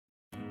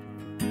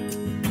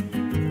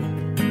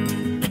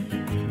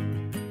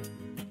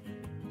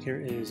Here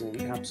is an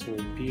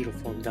absolutely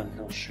beautiful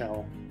Dunhill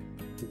shell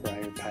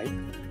briar pipe.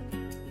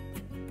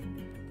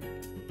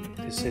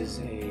 This is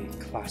a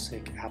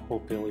classic apple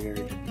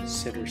billiard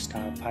sitter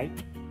style pipe,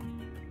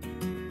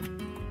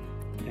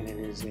 and it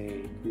is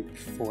a group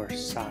 4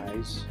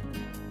 size.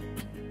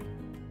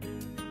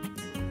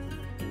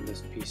 And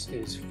this piece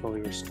is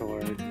fully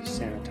restored,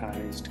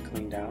 sanitized,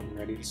 cleaned out, and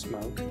ready to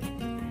smoke.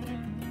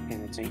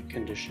 And it's in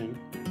condition,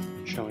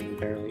 showing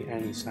barely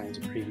any signs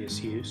of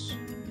previous use.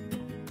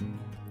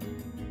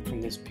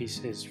 And this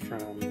piece is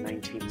from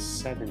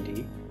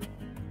 1970,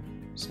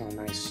 so a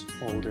nice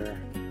older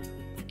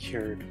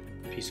cured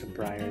piece of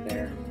briar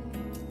there.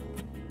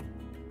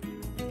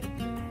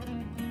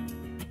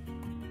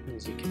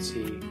 As you can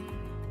see,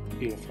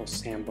 beautiful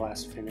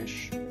sandblast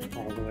finish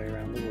all the way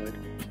around the wood.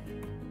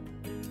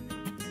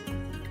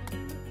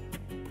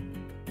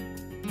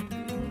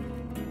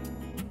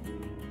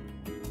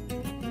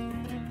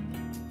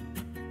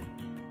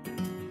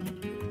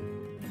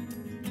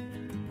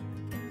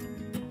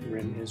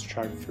 Rim is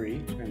chart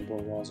free and bowl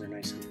walls are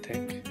nice and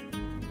thick.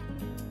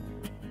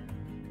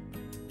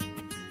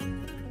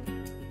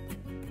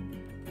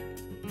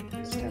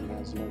 The stem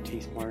has no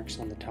teeth marks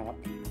on the top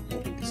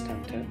holding the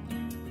stem tip.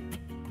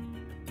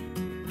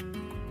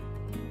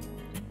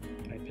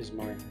 Pipe is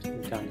marked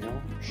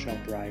Dunhill shell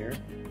briar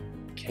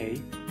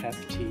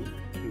KFT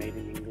made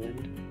in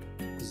England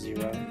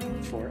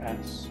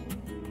 04S.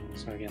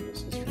 So again,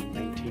 this is from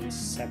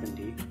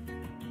 1970.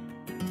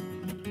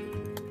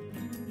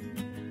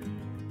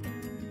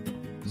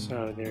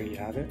 So there you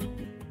have it,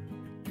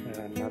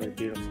 another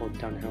beautiful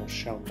Dunhill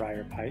shell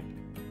briar pipe,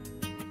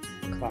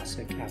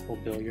 classic apple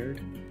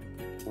billiard,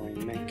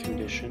 in mint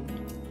condition,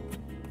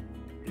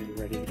 and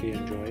ready to be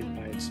enjoyed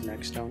by its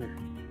next owner.